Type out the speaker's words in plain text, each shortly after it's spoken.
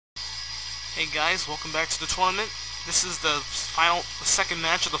Hey guys, welcome back to the tournament. This is the second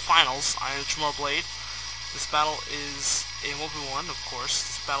match of the finals. I am ShemarBlade. This battle is a 1v1, of course.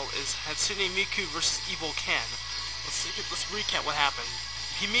 This battle is Hatsune Miku versus M.U.G.E.N. Let's recap what happened.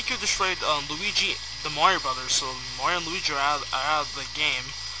 Miku destroyed Luigi, the Mario Brothers, so Mario and Luigi are out of the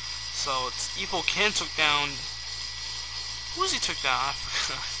game. So it's M.U.G.E.N took down. Who was he took down? I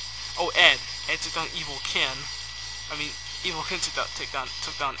forgot. Oh, Ed. Ed took down M.U.G.E.N. I mean, M.U.G.E.N took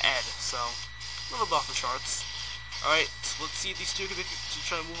down Ed. So a little bit off the charts. Alright, so let's see if these two can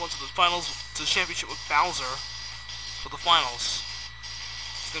try to move on to the finals, to the championship with Bowser for the finals.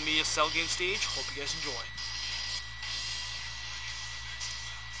 It's going to be a cell game stage. Hope you guys enjoy.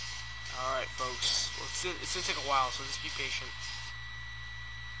 Alright, folks. Well, it's going to take a while, so just be patient.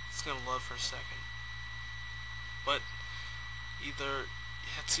 It's going to load for a second. But either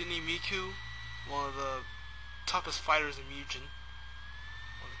Hatsune Miku, one of the toughest fighters in Mugen,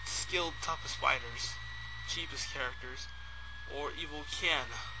 one of the skilled toughest fighters, cheapest characters, or M.U.G.E.N,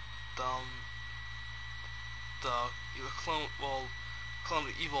 the clone of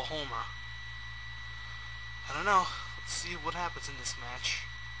Evil Homer. I don't know. Let's see what happens in this match.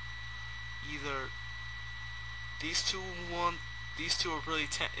 Either these two are really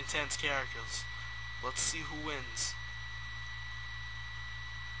intense characters. Let's see who wins.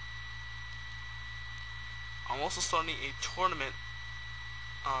 I'm also starting a tournament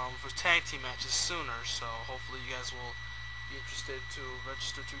for tag team matches sooner, so hopefully you guys will be interested to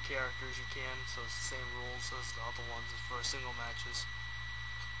register 2 characters. You can, so it's the same rules as the other ones for single matches.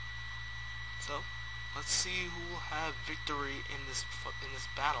 So let's see who will have victory in this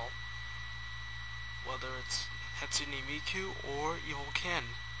battle, whether it's Hatsune Miku or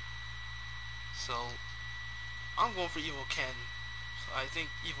M.U.G.E.N. So I'm going for M.U.G.E.N. So I think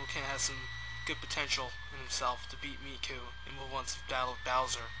M.U.G.E.N has some good potential in himself to beat Miku and move on to the battle with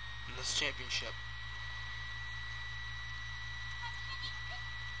Bowser in this championship.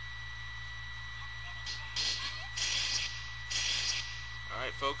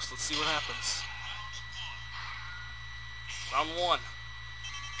 Alright folks, let's see what happens. Round 1.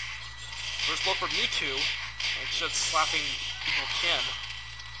 First blow for Miku, and just slapping M.U.G.E.N.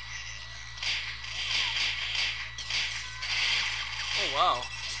 Oh wow.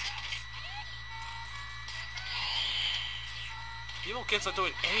 M.U.G.E.N's not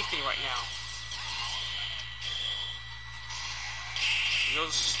doing anything right now. There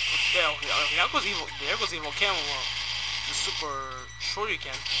goes M.U.G.E.N with the super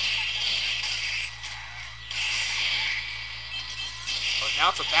Shoryuken. Oh, now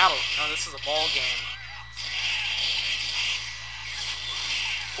it's a battle. No, this is a ball game.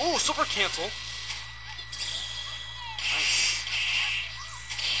 Ooh, super cancel. Nice.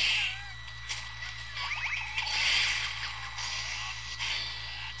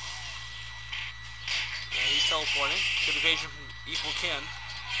 And he's teleporting. Good evasion from M.U.G.E.N.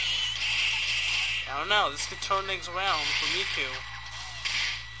 I don't know, this could turn things around for Miku.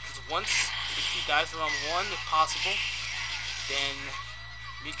 Because if he dies around 1, if possible, then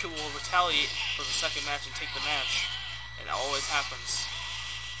Miku will retaliate for the second match and take the match. And that always happens.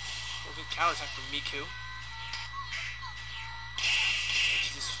 We'll get counterattack from Miku.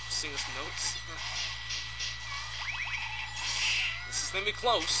 She just sing us notes. This is going to be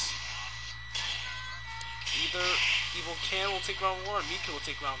close. Either M.U.G.E.N will take round 1 or Miku will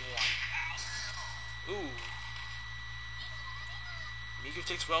take round 1. Ooh. Miku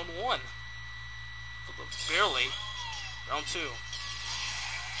takes round 1. Barely. Round 2.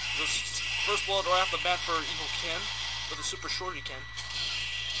 First blood right off the bat for M.U.G.E.N with a super Shoryuken.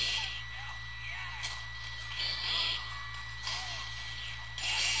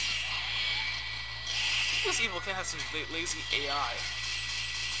 I guess M.U.G.E.N has some lazy AI.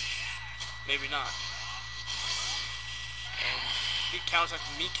 Maybe not. And big counterattack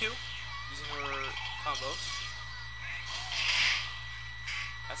from Miku using her combos.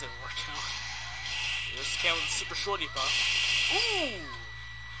 That didn't work out. This can with the super shorty buff. Ooh!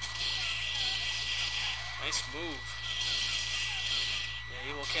 Nice move.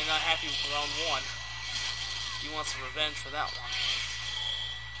 Yeah, M.U.G.E.N not happy with round 1. He wants revenge for that one.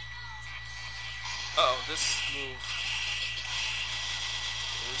 Uh-oh, this move.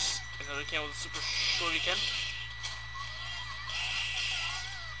 There's another can with a super Shoryuken.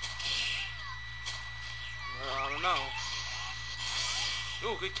 I don't know.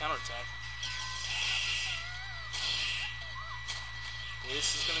 Ooh, good counterattack.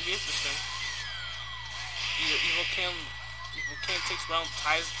 This is gonna be interesting. Either M.U.G.E.N takes round,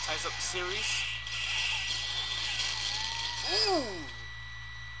 ties up the series. Ooh!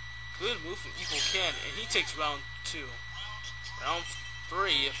 Good move from M.U.G.E.N, and he takes round 2. Round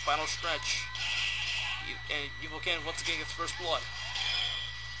 3, final stretch. And M.U.G.E.N once again gets first blood.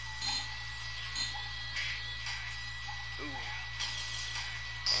 Ooh.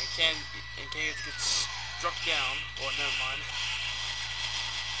 And Ken gets struck down. Oh, never mind.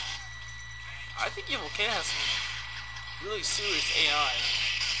 I think M.U.G.E.N has some really serious AI.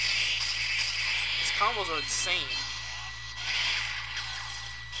 His combos are insane.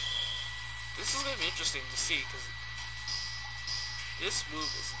 This is going to be interesting to see, because this move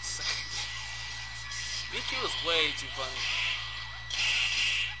is insane. Miku is way too funny.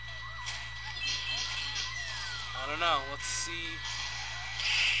 I don't know, let's see.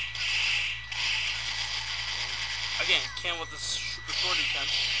 Again, Ken with the super shorty Ken.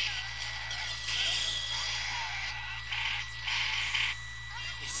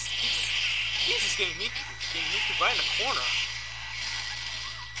 He's just getting Miku right in the corner.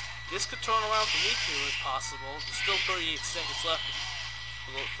 This could turn around for Miku if possible. There's still 38 seconds left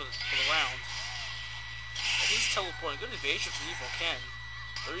for the round. And he's teleporting. Good evasion from M.U.G.E.N.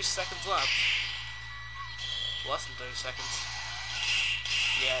 30 seconds left. Less than 30 seconds.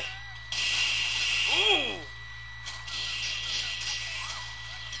 Yeah. Ooh!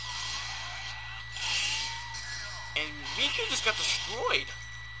 And Miku just got destroyed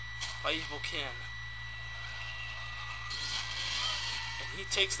by M.U.G.E.N. And he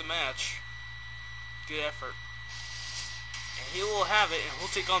takes the match. Good effort. And he will have it, and he'll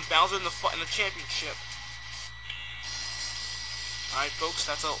take on Bowser in the championship. Alright folks,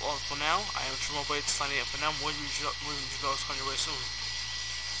 that's all for now. I am ShemarBlade signing up for now. More reviews coming your way soon.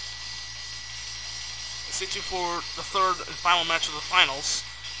 Stay tuned for the third and final match of the finals,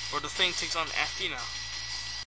 where the Thing takes on Athena.